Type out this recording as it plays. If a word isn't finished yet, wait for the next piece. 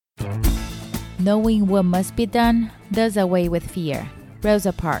Knowing what must be done does away with fear.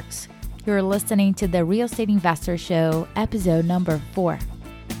 Rosa Parks. You're listening to the Real Estate Investor Show, episode number 4.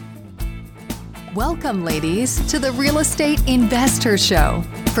 Welcome, ladies, to the Real Estate Investor Show,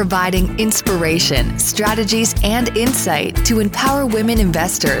 providing inspiration, strategies, and insight to empower women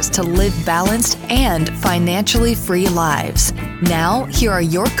investors to live balanced and financially free lives. Now, here are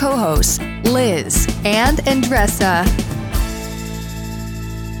your co-hosts, Liz and Andressa.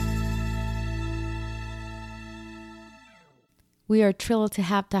 We are thrilled to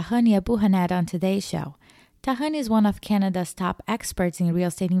have Tahani Aburaneh on today's show. Tahani is one of Canada's top experts in real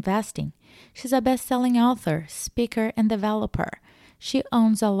estate investing. She's a best-selling author, speaker, and developer. She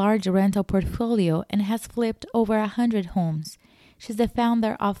owns a large rental portfolio and has flipped over 100 homes. She's the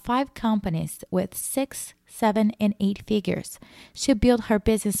founder of 5 companies with 6, 7, and 8 figures. She built her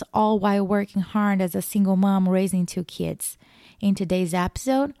business all while working hard as a single mom raising 2 kids. In today's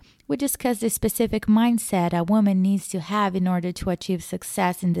episode, we discuss the specific mindset a woman needs to have in order to achieve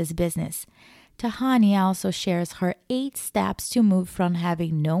success in this business. Tahani also shares her 8 steps to move from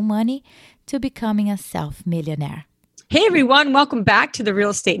having no money to becoming a self-millionaire. Hey everyone, welcome back to the Real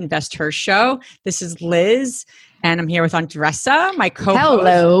Estate Investor Show. This is Liz, and I'm here with Andressa, my co-host.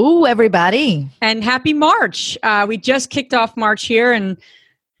 Hello, everybody. And happy March. We just kicked off March here, and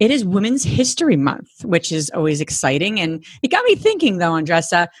it is Women's History Month, which is always exciting. And it got me thinking, though,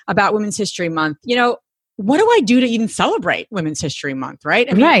 Andressa, about Women's History Month. You know, what do I do to even celebrate Women's History Month, right?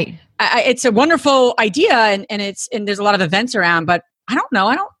 I mean, right. It's a wonderful idea, and there's a lot of events around, but I don't know.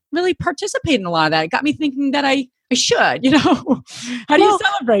 I don't really participate in a lot of that. It got me thinking that I should, you know. How do you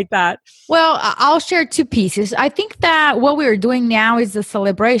celebrate that? Well, I'll share 2 pieces. I think that what we're doing now is a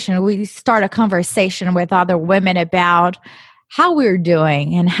celebration. We start a conversation with other women about how we're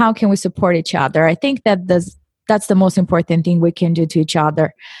doing and how can we support each other. I think that that's the most important thing we can do to each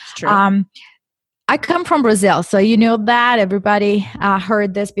other. It's true. I come from Brazil, so you know that. Everybody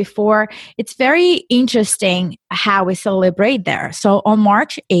heard this before. It's very interesting how we celebrate there. So on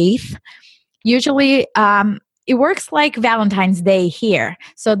March 8th, usually it works like Valentine's Day here.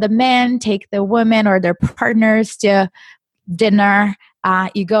 So the men take the women or their partners to dinner.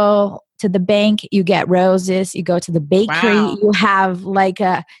 You go to the bank, you get roses. You go to the bakery, you have like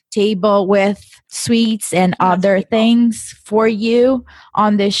a table with sweets and other things for you.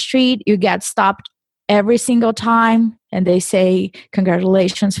 On the street, you get stopped every single time and they say,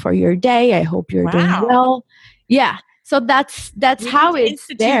 "Congratulations for your day. I hope you're doing well." Yeah. So that's how it's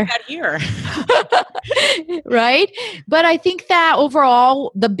there. That here. Right? But I think that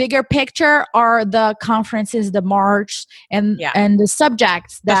overall, the bigger picture are the conferences, the march, and the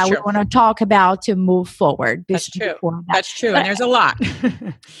subjects that we want to talk about to move forward. That's true. That's true. And there's a lot.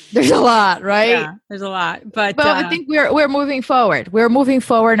 There's a lot, right? Yeah, there's a lot. But I think we're moving forward. We're moving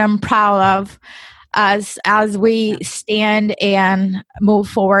forward. I'm proud of as we stand and move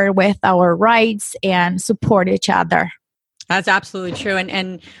forward with our rights and support each other. That's absolutely true.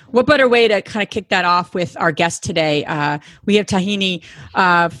 And what better way to kind of kick that off with our guest today? We have Tahani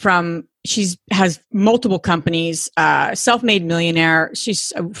she has multiple companies, Self-Made Millionaire.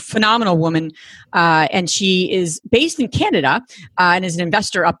 She's a phenomenal woman. And she is based in Canada and is an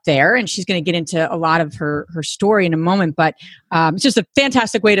investor up there. And she's going to get into a lot of her story in a moment. But it's just a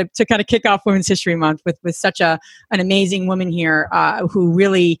fantastic way to kind of kick off Women's History Month with such an amazing woman here who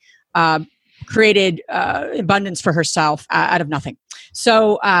really created abundance for herself out of nothing.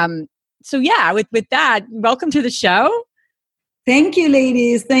 So with that, welcome to the show. Thank you,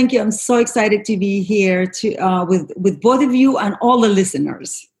 ladies. Thank you. I'm so excited to be here with both of you and all the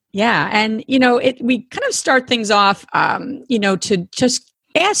listeners. Yeah. And, we kind of start things off, to just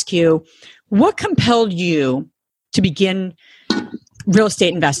ask you, what compelled you to begin real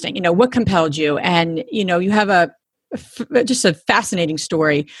estate investing? What compelled you? And, you have just a fascinating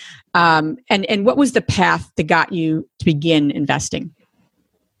story. And what was the path that got you to begin investing?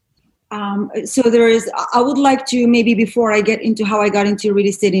 So I would like to, maybe before I get into how I got into real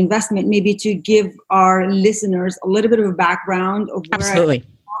estate investment, maybe to give our listeners a little bit of a background of where Absolutely. I'm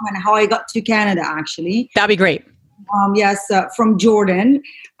from and how I got to Canada, actually. That'd be great. From Jordan.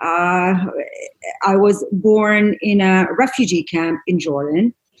 I was born in a refugee camp in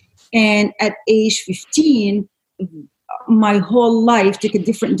Jordan. And at age 15, my whole life took a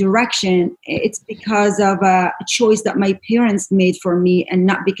different direction. It's because of a choice that my parents made for me and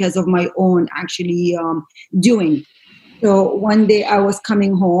not because of my own actually doing. So one day I was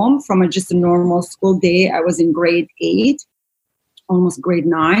coming home from just a normal school day. I was in grade 8, almost grade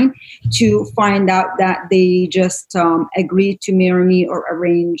 9, to find out that they just agreed to marry me or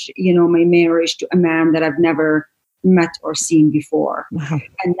arrange, my marriage to a man that I've never met or seen before. Wow.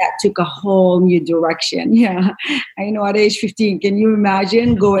 And that took a whole new direction. Yeah. I know at age 15, can you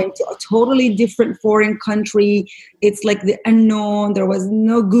imagine going to a totally different foreign country? It's like the unknown. There was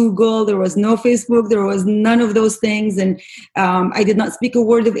no Google, there was no Facebook, there was none of those things. And I did not speak a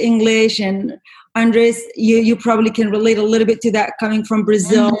word of English. And Andres, you probably can relate a little bit to that coming from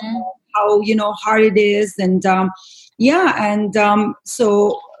Brazil, how, hard it is. And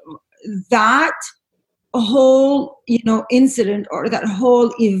so that whole, incident or that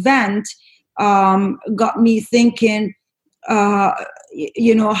whole event got me thinking, how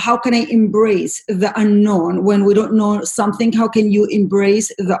can I embrace the unknown when we don't know something? How can you embrace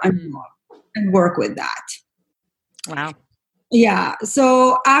the unknown and work with that? Wow. Yeah.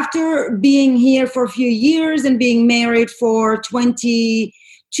 So after being here for a few years and being married for 22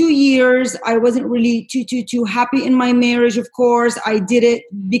 years, I wasn't really too happy in my marriage. Of course, I did it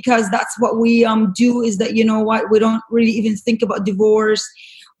because that's what we do, is that, we don't really even think about divorce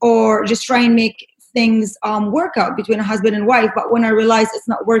or just try and make things work out between a husband and wife. But when I realized it's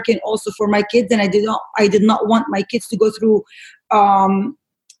not working also for my kids, and I did not want my kids to go through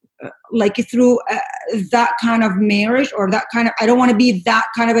that kind of marriage, or that kind of, I don't want to be that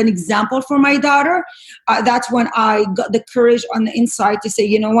kind of an example for my daughter. That's when I got the courage on the inside to say,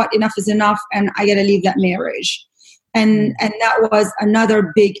 you know what, enough is enough, and I got to leave that marriage. And that was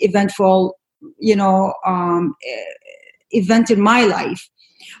another big eventful, event in my life.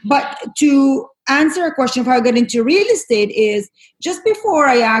 But to answer a question, if I got into real estate, is just before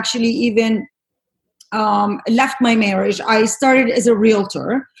I actually even left my marriage, I started as a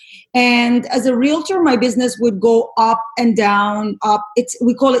realtor. And as a realtor, my business would go up and down, up.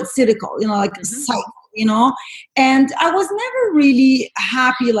 We call it cyclical, like a cycle, and I was never really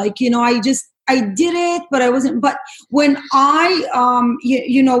happy. I did it, but I wasn't. But when I,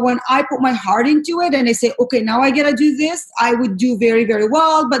 when I put my heart into it and I say, okay, now I got to do this, I would do very, very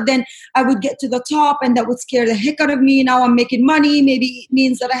well. But then I would get to the top and that would scare the heck out of me. Now I'm making money. Maybe it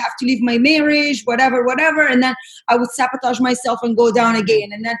means that I have to leave my marriage, whatever. And then I would sabotage myself and go down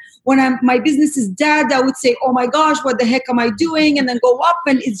again. And then when my business is dead, I would say, oh my gosh, what the heck am I doing? And then go up,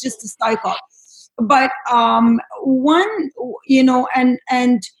 and it's just a cycle. But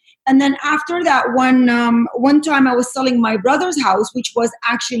and then after that, one time I was selling my brother's house, which was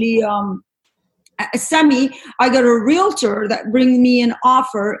actually a semi. I got a realtor that bring me an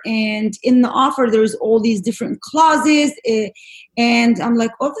offer, and in the offer there's all these different clauses, and I'm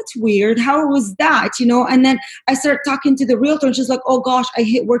like, oh, that's weird. How was that? And then I started talking to the realtor, and she's like, oh gosh, I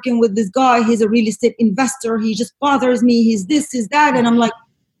hate working with this guy. He's a real estate investor. He just bothers me. He's this, he's that. And I'm like,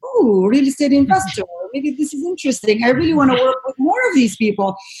 oh, real estate investor. Maybe this is interesting. I really want to work with more of these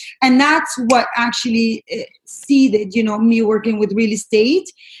people. And that's what actually seeded, me working with real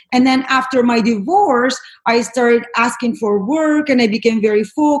estate. And then after my divorce, I started asking for work, and I became very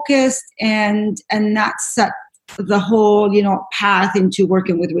focused, and that set the whole, path into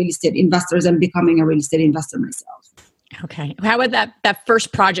working with real estate investors and becoming a real estate investor myself. Okay. How about that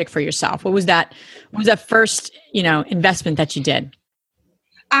first project for yourself? What was that first, investment that you did?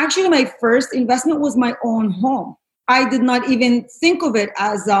 Actually, my first investment was my own home. I did not even think of it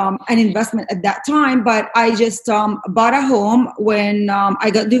as an investment at that time, but I just bought a home when I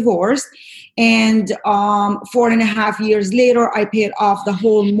got divorced. And 4.5 years later, I paid off the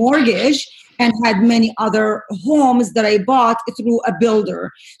whole mortgage and had many other homes that I bought through a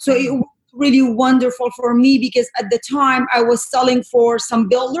builder. So it was really wonderful for me, because at the time I was selling for some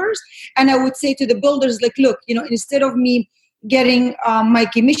builders, and I would say to the builders, like, look, instead of me getting my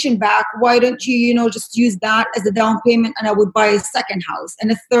commission back, why don't you, just use that as a down payment, and I would buy a second house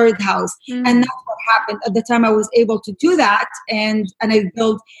and a third house. And that's what happened. At the time I was able to do that, and I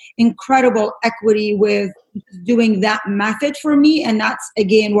built incredible equity with doing that method for me. And that's,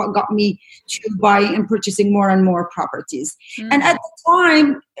 again, what got me to buying and purchasing more and more properties. And at the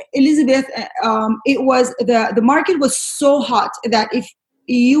time, Elizabeth, it was the market was so hot that if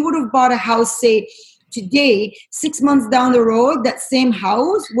you would have bought a house, say, today, 6 months down the road, that same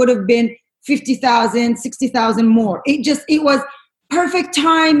house would have been 50,000, 60,000 more. It was perfect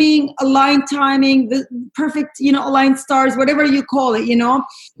timing, aligned timing, the perfect, aligned stars, whatever you call it,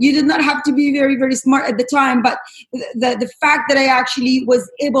 You did not have to be very, very smart at the time, but the fact that I actually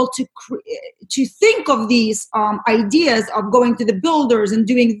was able to think of these ideas of going to the builders and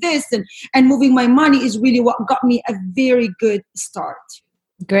doing this and moving my money is really what got me a very good start.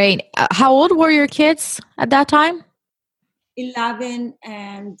 Great. How old were your kids at that time? 11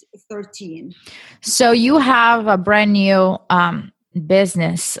 and 13. So you have a brand new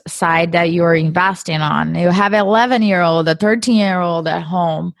business side that you're investing on. You have an 11-year-old, a 13-year-old at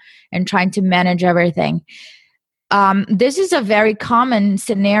home and trying to manage everything. this is a very common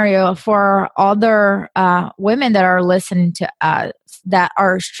scenario for other women that are listening to us that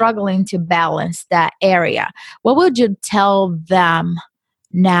are struggling to balance that area. What would you tell them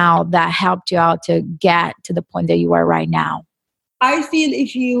now that helped you out to get to the point that you are right now? I feel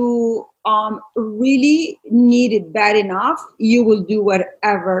if you really need it bad enough, you will do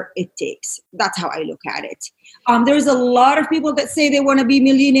whatever it takes. That's how I look at it. There's a lot of people that say they want to be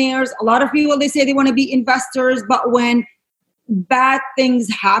millionaires. A lot of people, they say they want to be investors. But when bad things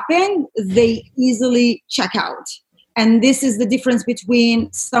happen, they easily check out. And this is the difference between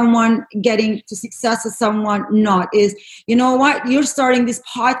someone getting to success and someone not. Is, you know what, you're starting this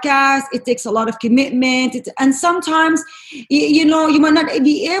podcast, it takes a lot of commitment, and sometimes you might not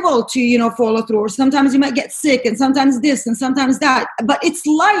be able to follow through, or sometimes you might get sick, and sometimes this and sometimes that, but it's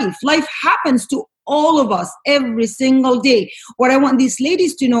life happens to all of us every single day. What I want these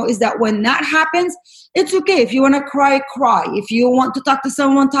ladies to know is that when that happens, it's okay. If you want to cry, if you want to talk to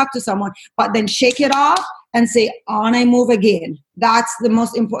someone, but then shake it off and say, on I move again. That's the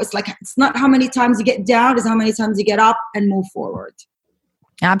most important. It's not how many times you get down, it's how many times you get up and move forward.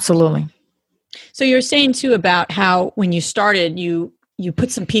 Absolutely. So you're saying too about how when you started, you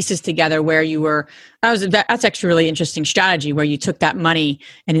put some pieces together where you were, that's actually a really interesting strategy, where you took that money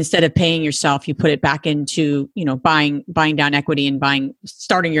and instead of paying yourself, you put it back into, buying down equity and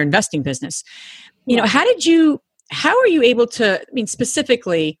starting your investing business. How are you able to,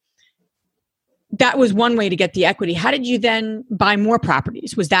 specifically, that was one way to get the equity. How did you then buy more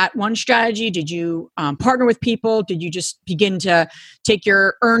properties? Was that one strategy? Did you partner with people? Did you just begin to take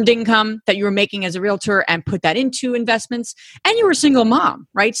your earned income that you were making as a realtor and put that into investments? And you were a single mom,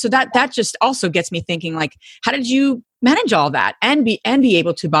 right? So that just also gets me thinking, how did you manage all that and be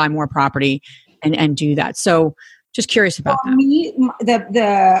able to buy more property and do that? So just curious about that. Me,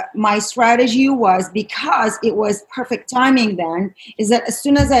 my strategy was, because it was perfect timing then, is that as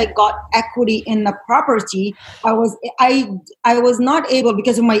soon as I got equity in the property, I was not able,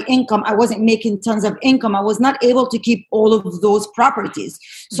 because of my income, I wasn't making tons of income. I was not able to keep all of those properties.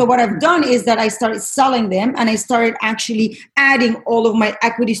 So what I've done is that I started selling them, and I started actually adding all of my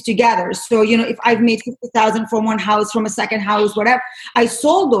equities together. So, if I've made $50,000 from one house, from a second house, whatever, I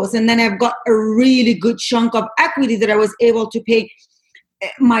sold those, and then I've got a really good chunk of equity that I was able to pay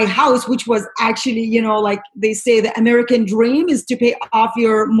my house, which was actually, like they say, the American dream is to pay off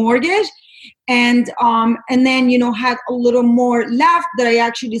your mortgage. And then, had a little more left that I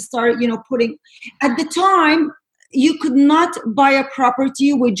actually started, putting. At the time, you could not buy a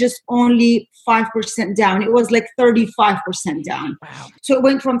property with just only 5% down. It was like 35% down. Wow. So it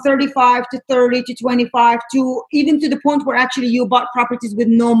went from 35 to 30 to 25 to even to the point where actually you bought properties with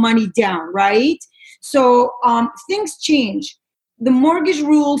no money down, right? So things change. The mortgage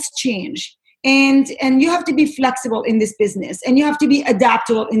rules change. And you have to be flexible in this business, and you have to be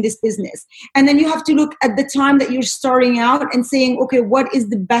adaptable in this business. And then you have to look at the time that you're starting out and saying, okay, what is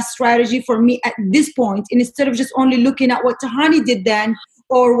the best strategy for me at this point? And instead of just only looking at what Tahani did then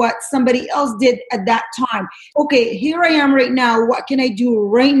or what somebody else did at that time. Okay, here I am right now. What can I do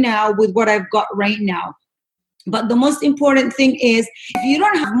right now with what I've got right now? But the most important thing is, if you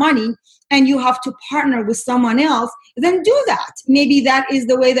don't have money and you have to partner with someone else, then do that. Maybe that is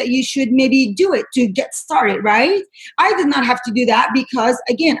the way that you should maybe do it to get started, right? I did not have to do that because,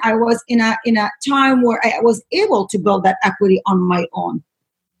 again, I was in a time where I was able to build that equity on my own.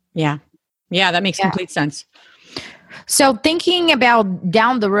 Yeah. Yeah, that makes complete sense. So thinking about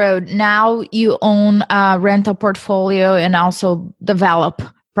down the road, now you own a rental portfolio and also develop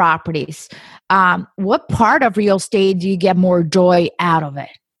properties. What part of real estate do you get more joy out of it?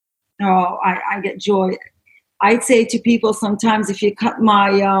 Oh, I get joy. I'd say to people sometimes, if you cut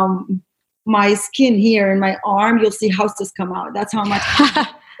my skin here in my arm, you'll see houses come out. That's how much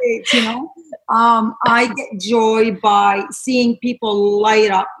I get joy by seeing people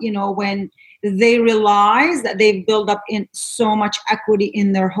light up, when they realize that they've built up in so much equity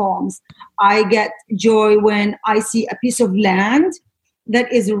in their homes. I get joy when I see a piece of land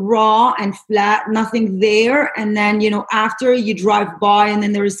that is raw and flat, nothing there. And then, after you drive by and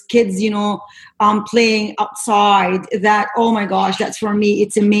then there's kids, playing outside, that, oh my gosh, that's for me.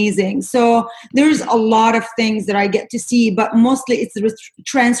 It's amazing. So there's a lot of things that I get to see, but mostly it's the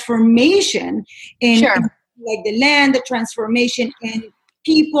transformation in like the land, the transformation in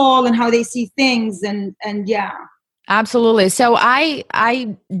people and how they see things. And yeah. Absolutely. So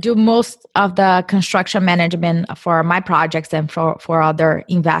I do most of the construction management for my projects and for other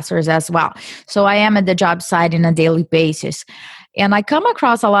investors as well. So I am at the job site on a daily basis. And I come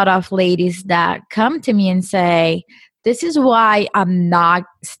across a lot of ladies that come to me and say, this is why I'm not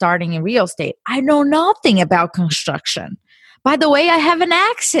starting in real estate. I know nothing about construction. By the way, I have an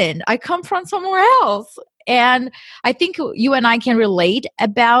accent. I come from somewhere else. And I think you and I can relate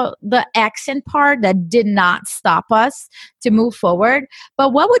about the accent part that did not stop us to move forward.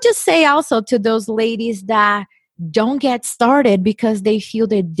 But what would you say also to those ladies that don't get started because they feel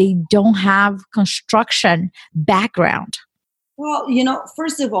that they don't have construction background? Well,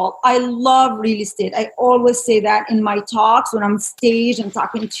 first of all, I love real estate. I always say that in my talks when I'm on stage and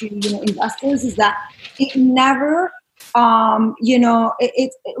talking to, investors, is that it never, real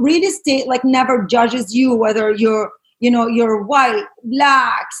estate like never judges you, whether you're white,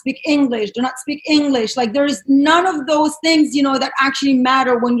 black, speak English, do not speak English. Like there is none of those things, that actually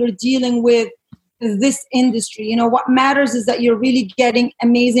matter when you're dealing with this industry. What matters is that you're really getting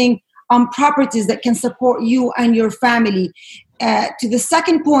amazing properties that can support you and your family. To the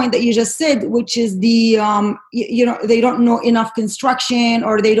second point that you just said, which is the, they don't know enough construction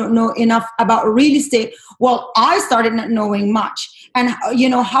or they don't know enough about real estate. Well, I started not knowing much. And,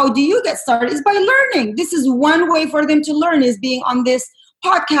 how do you get started? Is by learning. This is one way for them to learn, is being on this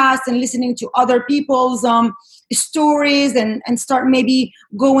podcast and listening to other people's stories and start maybe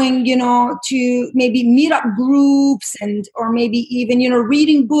going, to maybe meetup groups or maybe even,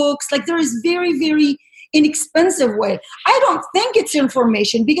 reading books. Like there is very, very inexpensive way. I don't think it's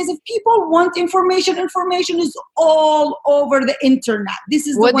information, because if people want information is all over the internet. This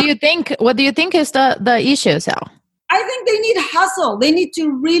is what do you think? What do you think is the issue, Sal? I think they need hustle. They need to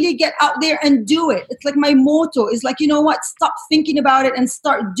really get out there and do it. It's like my motto is like, stop thinking about it and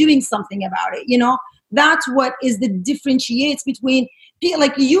start doing something about it. That's what is the differentiates between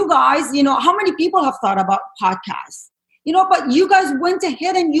like you guys. How many people have thought about podcasts? But you guys went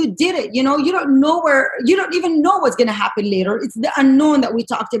ahead and you did it. You don't even know what's going to happen later. It's the unknown that we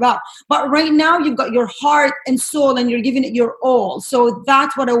talked about. But right now you've got your heart and soul and you're giving it your all. So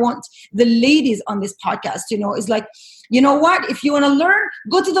that's what I want the ladies on this podcast to know, is like, what? If you want to learn,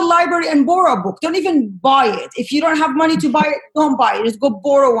 go to the library and borrow a book. Don't even buy it. If you don't have money to buy it, don't buy it. Just go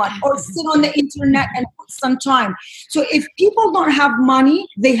borrow one or sit on the internet and put some time. So if people don't have money,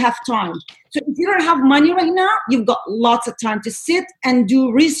 they have time. So if you don't have money right now, you've got lots of time to sit and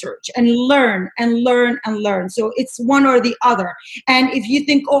do research and learn and learn and learn. So it's one or the other. And if you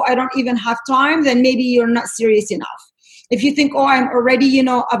think, I don't even have time, then maybe you're not serious enough. If you think, I'm already,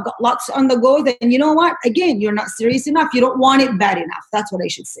 I've got lots on the go, then you know what? Again, you're not serious enough. You don't want it bad enough. That's what I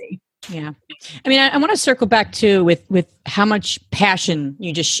should say. Yeah. I mean, I want to circle back too with how much passion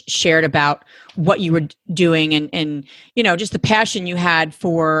you just shared about what you were doing and just the passion you had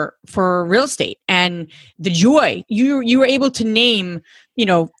for real estate and the joy. You were able to name,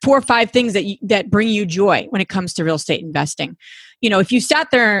 4 or 5 things that bring you joy when it comes to real estate investing. If you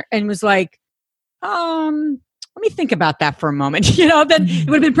sat there and was like, let me think about that for a moment, then it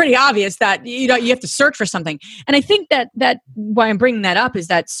would have been pretty obvious that, you have to search for something. And I think that why I'm bringing that up is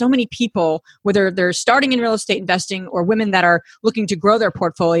that so many people, whether they're starting in real estate investing or women that are looking to grow their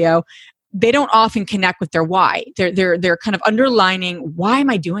portfolio, they don't often connect with their why. They're kind of underlining, why am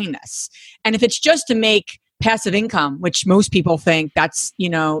I doing this? And if it's just to make passive income, which most people think that's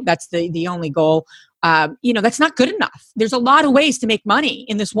the only goal, that's not good enough. There's a lot of ways to make money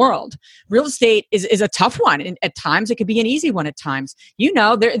in this world. Real estate is a tough one. And at times it could be an easy one at times.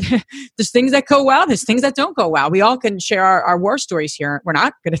 There's things that go well. There's things that don't go well. We all can share our war stories here. We're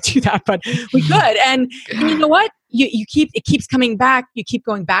not going to do that, but we could. And you know what? It keeps coming back. You keep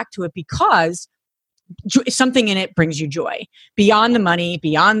going back to it because something in it brings you joy beyond the money,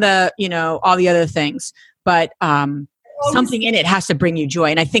 beyond the, all the other things. But, something in it has to bring you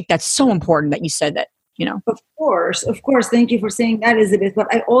joy. And I think that's so important that you said that, Of course. Thank you for saying that, Elizabeth.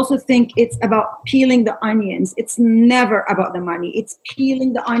 But I also think it's about peeling the onions. It's never about the money. It's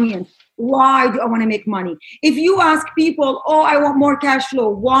peeling the onions. Why do I want to make money? If you ask people, I want more cash flow.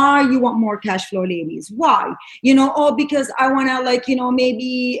 Why you want more cash flow, ladies? Why? Because I want to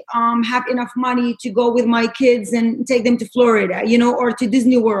maybe have enough money to go with my kids and take them to Florida, or to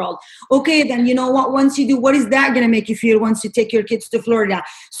Disney World. Okay, then you know what? Once you do, what is that going to make you feel once you take your kids to Florida?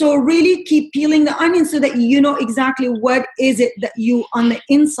 So really keep peeling the onion so that you know exactly what is it that you on the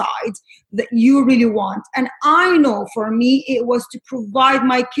inside that you really want. And I know for me, it was to provide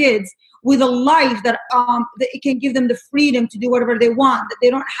my kids with a life that it can give them the freedom to do whatever they want, that they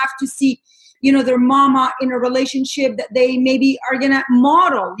don't have to see their mama in a relationship that they maybe are going to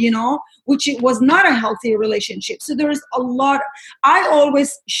model, which it was not a healthy relationship. So there's a lot. I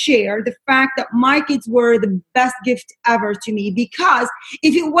always share the fact that my kids were the best gift ever to me, because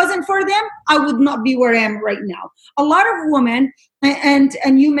if it wasn't for them, I would not be where I am right now. A lot of women, and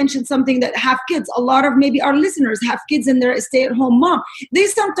you mentioned something, that have kids. A lot of maybe our listeners have kids and they're a stay-at-home mom. They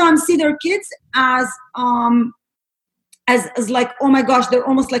sometimes see their kids as like, oh my gosh, they're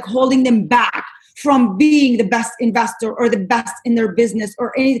almost like holding them back from being the best investor or the best in their business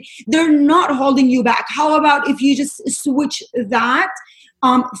or anything. They're not holding you back. How about if you just switch that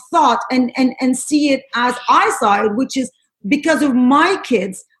thought and see it as I saw it, which is, because of my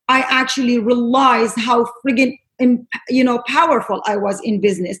kids, I actually realized how friggin' powerful I was in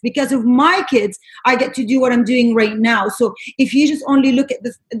business. Because of my kids, I get to do what I'm doing right now. So if you just only look at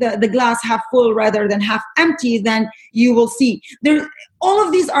the glass half full rather than half empty, then you will see all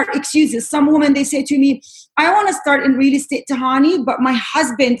of these are excuses. Some women, they say to me, I want to start in real estate, Tahani, but my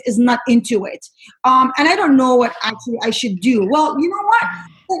husband is not into it. And I don't know what actually I should do. Well, you know what?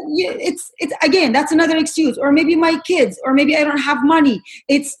 It's again, that's another excuse. Or maybe my kids, or maybe I don't have money.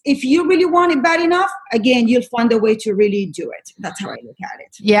 It's, if you really want it bad enough, again, you'll find a way to really do it. That's how I look at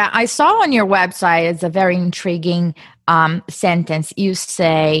it. Yeah, I saw on your website, it's a very intriguing sentence. You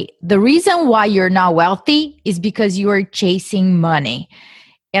say, the reason why you're not wealthy is because you are chasing money.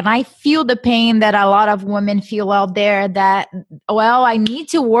 And I feel the pain that a lot of women feel out there, that, well, I need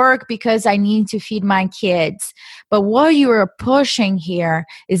to work because I need to feed my kids. But what you are pushing here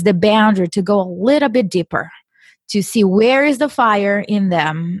is the boundary to go a little bit deeper, to see where is the fire in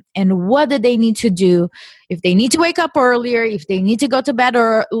them and what do they need to do. If they need to wake up earlier, if they need to go to bed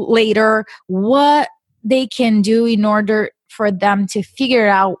or later, what they can do in order for them to figure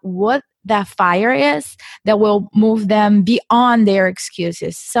out what that fire is that will move them beyond their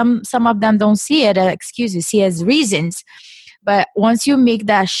excuses. Some of them don't see it as excuses, see it as reasons. But once you make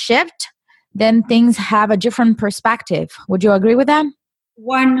that shift, then things have a different perspective. Would you agree with that?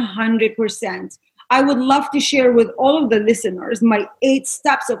 100%. I would love to share with all of the listeners my 8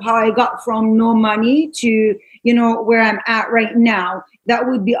 steps of how I got from no money to, where I'm at right now. That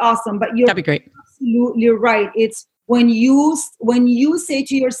would be awesome. But that'd be great. Absolutely right. It's when you say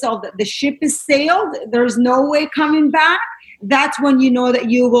to yourself that the ship is sailed, there's no way coming back, that's when you know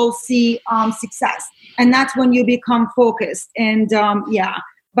that you will see success. And that's when you become focused. And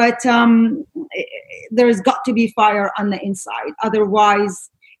there's got to be fire on the inside. Otherwise,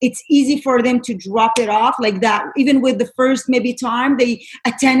 it's easy for them to drop it off like that. Even with the first maybe time, a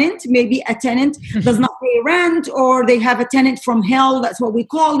tenant does not pay rent, or they have a tenant from hell, that's what we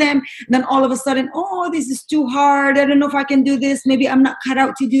call them. Then all of a sudden, oh, this is too hard. I don't know if I can do this. Maybe I'm not cut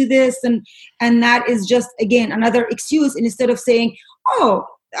out to do this. And that is just, again, another excuse. And instead of saying, oh,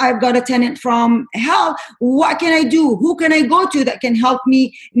 I've got a tenant from hell, what can I do? Who can I go to that can help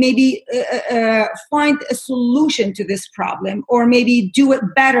me maybe find a solution to this problem, or maybe do it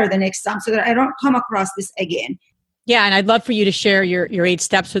better the next time so that I don't come across this again? Yeah, and I'd love for you to share your 8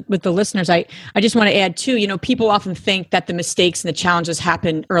 steps with the listeners. I just want to add too, people often think that the mistakes and the challenges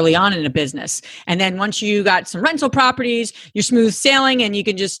happen early on in a business. And then once you got some rental properties, you're smooth sailing and you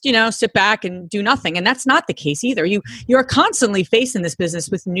can just, sit back and do nothing. And that's not the case either. You're constantly facing this business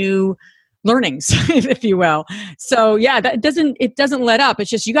with new learnings, if you will. So yeah, it doesn't let up.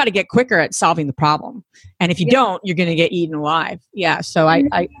 It's just, you got to get quicker at solving the problem. And if you don't, you're going to get eaten alive. Yeah. So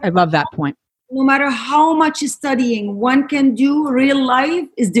I love that point. No matter how much studying one can do, real life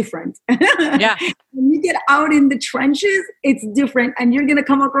is different. Yeah. When you get out in the trenches, it's different. And you're going to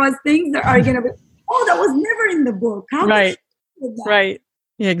come across things that are going to be, oh, that was never in the book. Right. Right.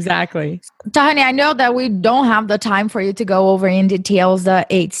 Yeah, exactly. Tahani, I know that we don't have the time for you to go over in details the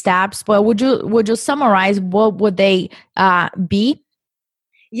 8 steps, but would you summarize what would they be?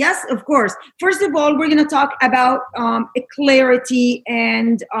 Yes, of course. First of all, we're going to talk about clarity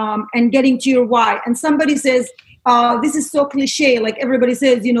and getting to your why. And somebody says, this is so cliche. Like everybody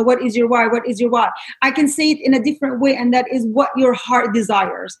says, what is your why? What is your why? I can say it in a different way. And that is what your heart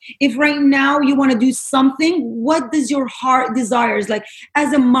desires. If right now you want to do something, what does your heart desires? Like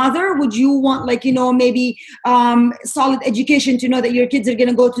as a mother, would you want maybe solid education to know that your kids are going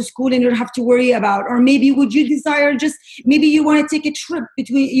to go to school and you don't have to worry about? Or maybe would you desire maybe you want to take a trip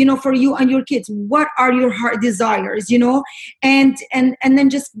between, for you and your kids? What are your heart desires, and then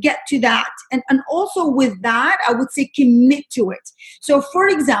just get to that. And also with that, I would say commit to it. So for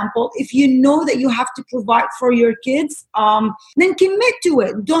example, if you know that you have to provide for your kids, then commit to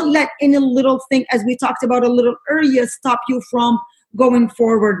it. Don't let any little thing, as we talked about a little earlier, stop you from going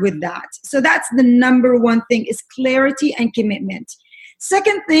forward with that. So that's the number one thing, is clarity and commitment.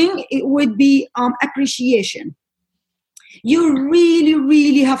 Second thing, it would be appreciation. You really,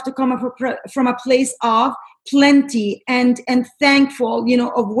 really have to come up from a place of plenty and thankful,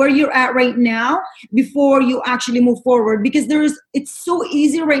 of where you're at right now before you actually move forward. Because it's so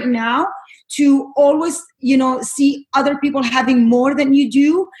easy right now to always, see other people having more than you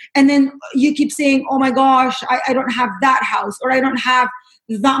do. And then you keep saying, oh my gosh, I don't have that house, or I don't have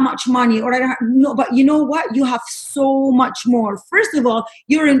that much money, or I don't have, no, but you know what? You have so much more. First of all,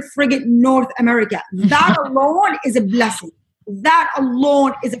 you're in friggin' North America. That alone is a blessing. That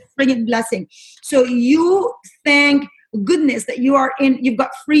alone is a friggin' blessing. So you thank goodness that you've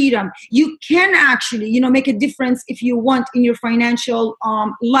got freedom. You can actually, make a difference if you want in your financial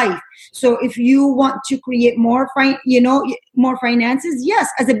life. So if you want to create more finances, yes,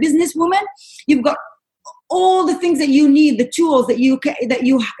 as a businesswoman, you've got all the things that you need, the tools that you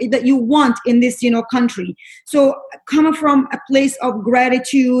want in this, country. So coming from a place of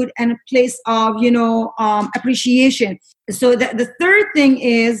gratitude and a place of, appreciation. So the third thing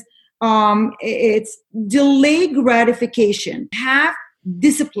is, it's delay gratification. Have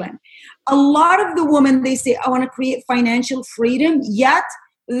discipline. A lot of the women, they say, I want to create financial freedom, yet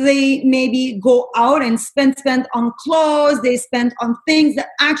they maybe go out and spend on clothes. They spend on things that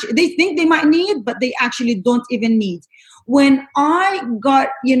actually they think they might need, but they actually don't even need. When I got,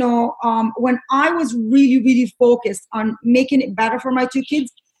 when I was really, really focused on making it better for my two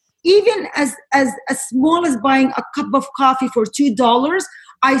kids, even as small as buying a cup of coffee for $2,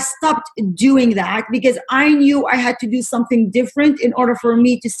 I stopped doing that because I knew I had to do something different in order for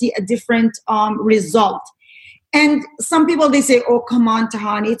me to see a different result. And some people, they say, oh, come on,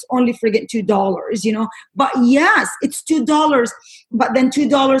 Tahani, it's only friggin' $2, But yes, it's $2. But then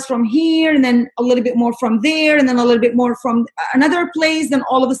 $2 from here, and then a little bit more from there, and then a little bit more from another place. Then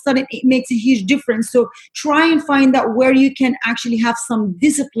all of a sudden, it makes a huge difference. So try and find out where you can actually have some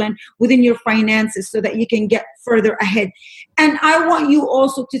discipline within your finances so that you can get further ahead. And I want you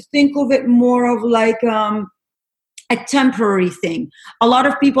also to think of it more of like a temporary thing. A lot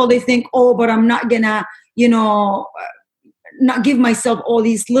of people, they think, oh, but I'm not gonna not give myself all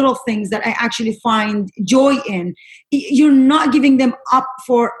these little things that I actually find joy in. You're not giving them up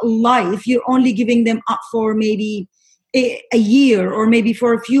for life. You're only giving them up for maybe a year or maybe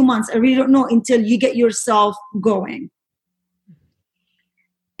for a few months. I really don't know, until you get yourself going.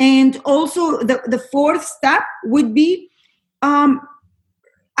 And also the fourth step would be,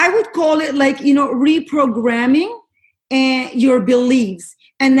 I would call it like, reprogramming your beliefs.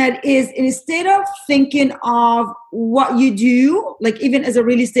 And that is, instead of thinking of what you do, like even as a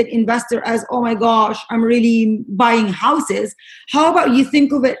real estate investor, as, oh my gosh, I'm really buying houses. How about you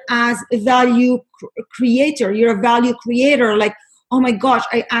think of it as a value creator? You're a value creator. Like, oh my gosh,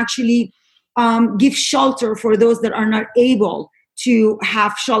 I actually give shelter for those that are not able to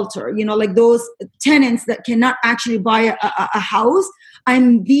have shelter. Like those tenants that cannot actually buy a house.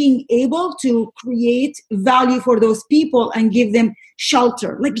 I'm being able to create value for those people and give them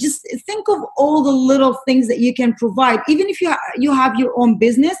shelter. Like, just think of all the little things that you can provide. Even if you have your own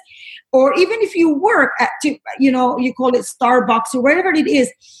business, or even if you work at, you call it Starbucks or wherever it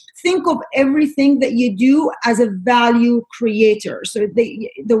is, think of everything that you do as a value creator. So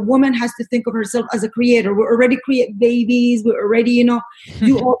the woman has to think of herself as a creator. We already create babies. We already, do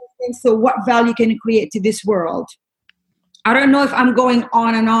all the things. So what value can you create to this world? I don't know if I'm going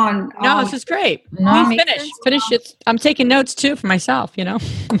on and on. No, this is great. Please finish it. I'm taking notes too for myself, Thinking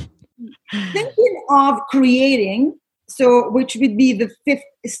of creating, so which would be the fifth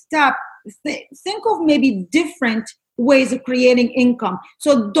step, think of maybe different ways of creating income.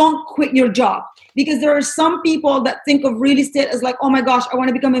 So don't quit your job, because there are some people that think of real estate as like, oh my gosh, I want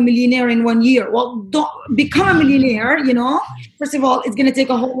to become a millionaire in 1 year. Well, don't become a millionaire. First of all, it's going to take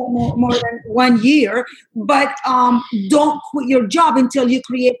a whole lot more than 1 year, but don't quit your job until you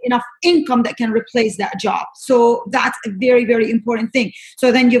create enough income that can replace that job. So that's a very, very important thing.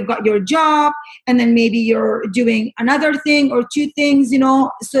 So then you've got your job, and then maybe you're doing another thing or two things,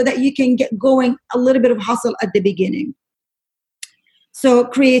 so that you can get going, a little bit of hustle at the beginning. So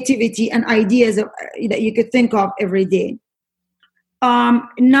creativity and ideas that you could think of every day. What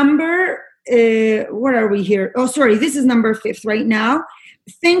are we here? Oh, sorry. This is number 5 right now.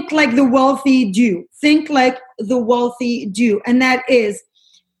 Think like the wealthy do. Think like the wealthy do. And that is,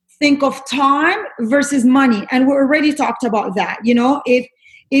 think of time versus money. And we already talked about that.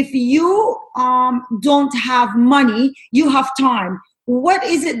 If you don't have money, you have time. What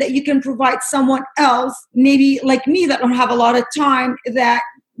is it that you can provide someone else, maybe like me, that don't have a lot of time, that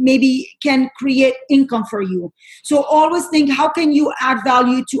maybe can create income for you. So always think, how can you add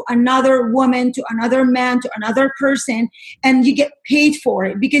value to another woman, to another man, to another person, and you get paid for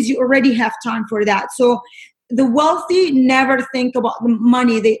it because you already have time for that. So the wealthy never think about the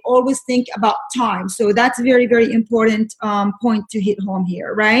money. They always think about time. So that's a very, very important point to hit home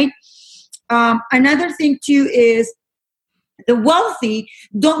here, right? Another thing too is the wealthy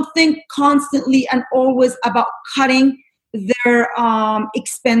don't think constantly and always about cutting their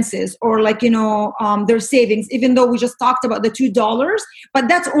expenses or their savings, even though we just talked about the $2, but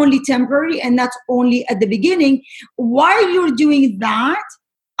that's only temporary and that's only at the beginning. While you're doing that,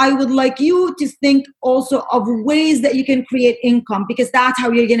 I would like you to think also of ways that you can create income, because that's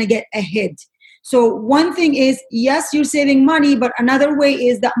how you're going to get ahead. So one thing is, yes, you're saving money, but another way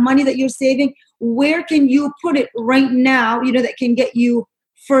is that money that you're saving, where can you put it right now, that can get you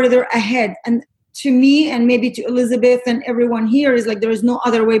further ahead? And to me, and maybe to Elizabeth and everyone here, is there is no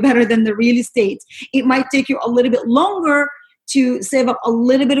other way better than the real estate. It might take you a little bit longer to save up a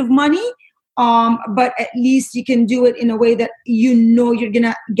little bit of money, but at least you can do it in a way that you're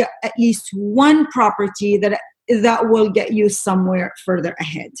gonna get at least one property that will get you somewhere further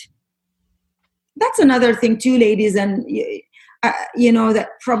ahead. That's another thing too, ladies, and that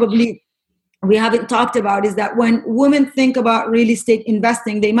probably we haven't talked about, is that when women think about real estate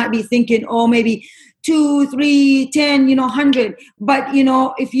investing, they might be thinking, oh, maybe 2, 3, 10, 100. But,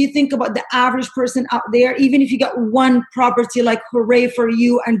 if you think about the average person out there, even if you got one property, hooray for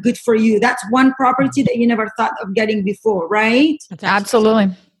you and good for you. That's one property that you never thought of getting before, right?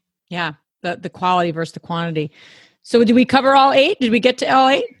 Absolutely. Yeah. The quality versus the quantity. So did we cover all 8? Did we get to all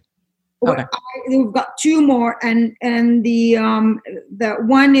 8? Okay. We've got 2 more, and the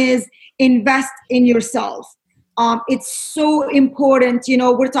one is invest in yourself. It's so important.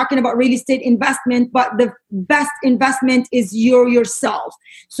 We're talking about real estate investment, but the best investment is yourself.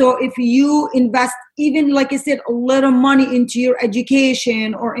 So if you invest, even like I said, a little money into your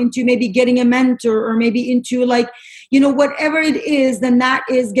education, or into maybe getting a mentor, or maybe into whatever it is, then that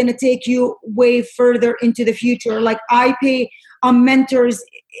is going to take you way further into the future. I pay mentors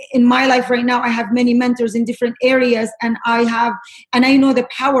in my life right now. I have many mentors in different areas, and I know the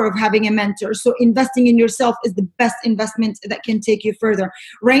power of having a mentor. So investing in yourself is the best investment that can take you further.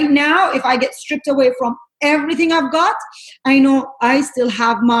 Right now, if I get stripped away from everything I've got, I know I still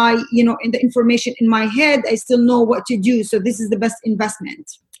have my, in the information in my head, I still know what to do. So this is the best investment.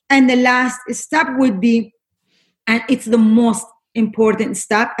 And the last step would be, and it's the most important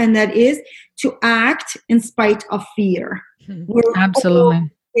step, and that is to act in spite of fear. We're absolutely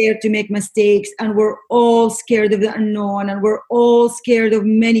scared to make mistakes, and we're all scared of the unknown, and we're all scared of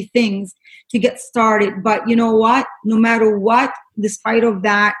many things to get started. But you know what? No matter what, despite of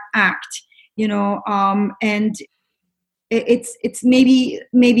that, act. And it's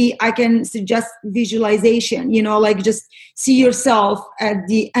maybe I can suggest visualization. Just see yourself at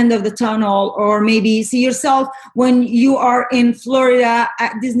the end of the tunnel, or maybe see yourself when you are in Florida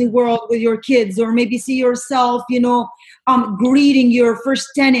at Disney World with your kids, or maybe see yourself, greeting your first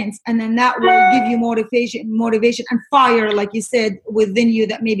tenants, and then that will give you motivation and fire, like you said, within you,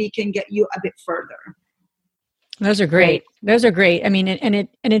 that maybe can get you a bit further. Those are great. Those are great. I mean, and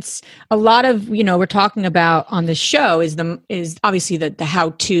it's a lot of, we're talking about on this show is obviously the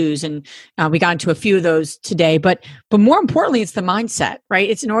how-tos, and we got into a few of those today, but more importantly, it's the mindset, right?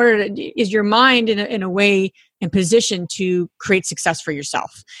 It's is your mind in a way in position to create success for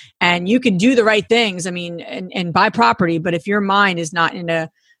yourself, and you can do the right things. I mean, and buy property, but if your mind is not in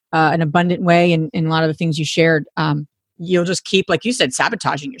an abundant way, and a lot of the things you shared, you'll just keep, like you said,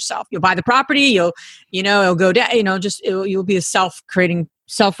 sabotaging yourself. You'll buy the property, it'll go down, you'll be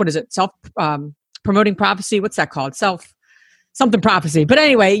promoting prophecy. What's that called? Something prophecy. But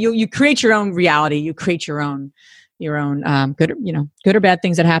anyway, you create your own reality. You create your own good or bad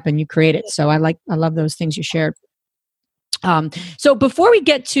things that happen. You create it. So I love those things you shared. So before we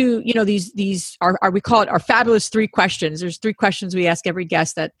get to, these are we call it our fabulous 3 questions. There's 3 questions we ask every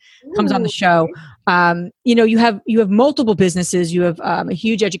guest that comes on the show. You have multiple businesses. You have a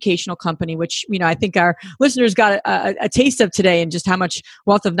huge educational company, which, I think our listeners got a taste of today, and just how much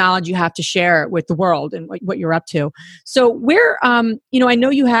wealth of knowledge you have to share with the world and what you're up to. So where, I know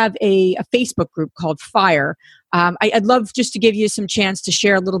you have a Facebook group called FIRE. I'd love just to give you some chance to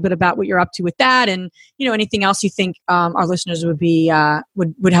share a little bit about what you're up to with that, and anything else you think our listeners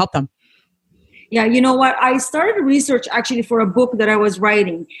would help them. Yeah, you know what? I started research actually for a book that I was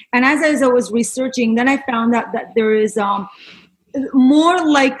writing, and as I was researching, then I found out that there is more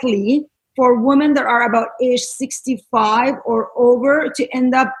likely for women that are about age 65 or over to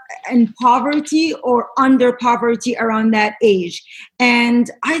end up in poverty or under poverty around that age. And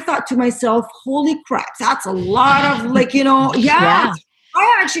I thought to myself, holy crap, that's a lot of Yeah.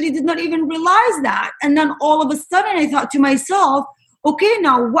 I actually did not even realize that. And then all of a sudden I thought to myself, okay,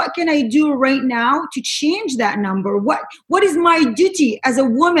 now what can I do right now to change that number? What is my duty as a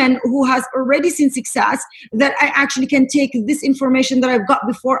woman who has already seen success, that I actually can take this information that I've got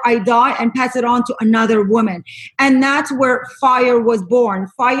before I die and pass it on to another woman? And that's where FIRE was born.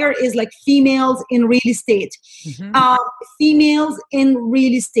 FIRE is like females in real estate. Females in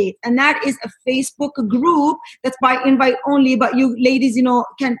real estate. And that is a Facebook group that's by invite only, but you ladies,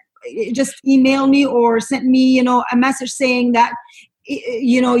 can just email me or send me, a message saying that,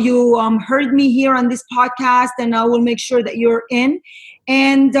 you heard me here on this podcast, and I will make sure that you're in.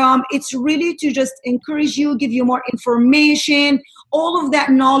 And it's really to just encourage you, give you more information, all of that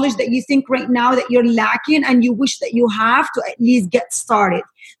knowledge that you think right now that you're lacking and you wish that you have, to at least get started.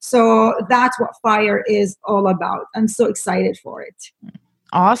 So that's what FIRE is all about. I'm so excited for it.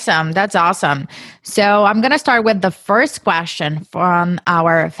 Awesome. That's awesome. So I'm going to start with the first question from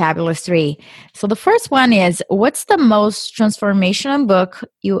our fabulous three. So the first one is, what's the most transformational book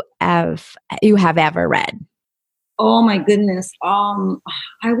you have ever read? Oh my goodness.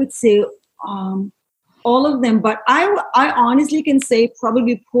 I would say all of them, but I honestly can say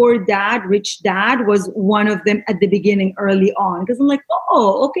probably Poor Dad, Rich Dad was one of them at the beginning, early on, because I'm like,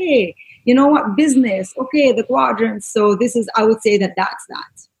 oh, okay. You know what? Business. Okay. The quadrants. So I would say that's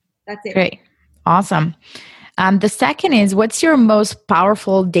it. Great. Awesome. The second is, what's your most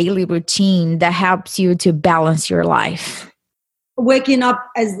powerful daily routine that helps you to balance your life? Waking up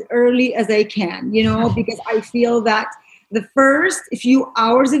as early as I can, because I feel that the first few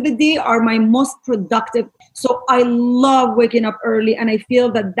hours of the day are my most productive. So I love waking up early. And I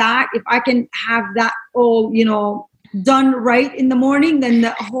feel that if I can have that all, done right in the morning, then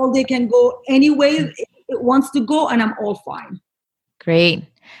the whole day can go any way it wants to go, and I'm all fine. Great.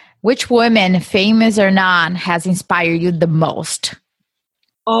 Which woman, famous or not, has inspired you the most?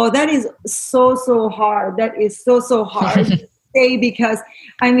 Oh, that is so hard. That is so hard to say, because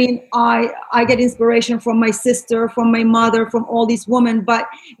I get inspiration from my sister, from my mother, from all these women, but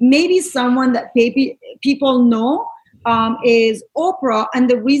maybe someone that people know is Oprah. And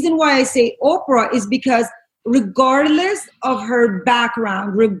the reason why I say Oprah is because regardless of her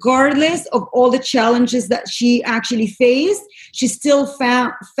background, regardless of all the challenges that she actually faced, she still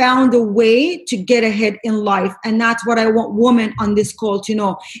found a way to get ahead in life. And that's what I want women on this call to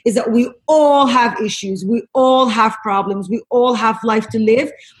know, is that we all have issues. We all have problems. We all have life to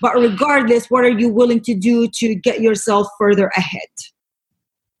live. But regardless, what are you willing to do to get yourself further ahead?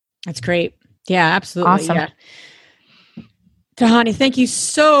 That's great. Yeah, absolutely. Awesome. Yeah. Tahani, thank you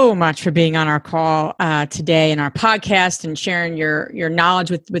so much for being on our call today and our podcast, and sharing your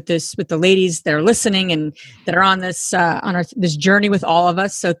knowledge with the ladies that are listening and that are on this this journey with all of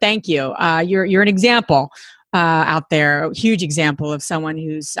us. So thank you. You're an example out there, a huge example of someone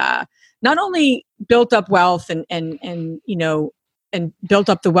who's not only built up wealth and built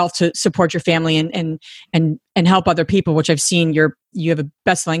up the wealth to support your family and help other people, which I've seen you have a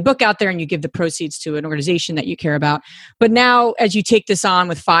best-selling book out there, and you give the proceeds to an organization that you care about. But now, as you take this on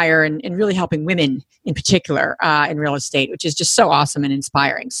with FIRE and really helping women in particular in real estate, which is just so awesome and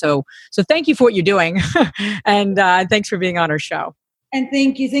inspiring. So thank you for what you're doing. And thanks for being on our show. And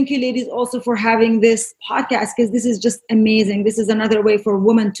thank you, ladies, also for having this podcast, because this is just amazing. This is another way for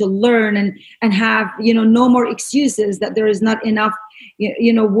women to learn and have, no more excuses that there is not enough,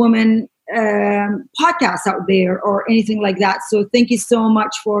 women podcasts out there or anything like that. So thank you so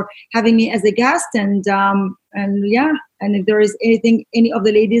much for having me as a guest. And if there is any of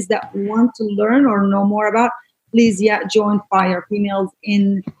the ladies that want to learn or know more about, please, join FIRE, Females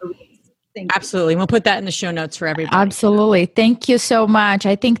in Absolutely. We'll put that in the show notes for everybody. Absolutely. Thank you so much.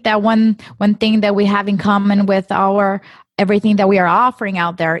 I think that one thing that we have in common with everything that we are offering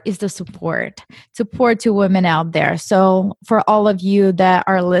out there is the support to women out there. So for all of you that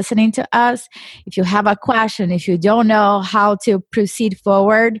are listening to us, if you have a question, if you don't know how to proceed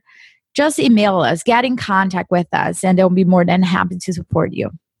forward, just email us, get in contact with us, and they'll be more than happy to support you.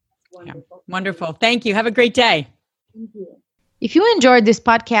 Wonderful. Yeah. Wonderful. Thank you. Have a great day. Thank you. If you enjoyed this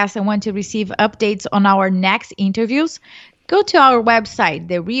podcast and want to receive updates on our next interviews, go to our website,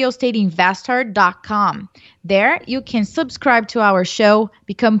 therealestateinvestor.com. There, you can subscribe to our show,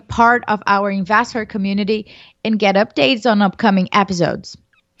 become part of our investor community, and get updates on upcoming episodes.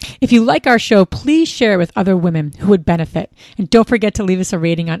 If you like our show, please share it with other women who would benefit. And don't forget to leave us a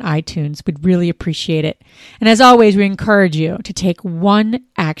rating on iTunes. We'd really appreciate it. And as always, we encourage you to take one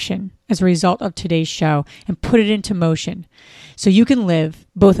action as a result of today's show and put it into motion so you can live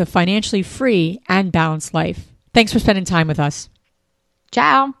both a financially free and balanced life. Thanks for spending time with us.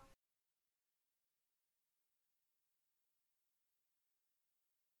 Ciao.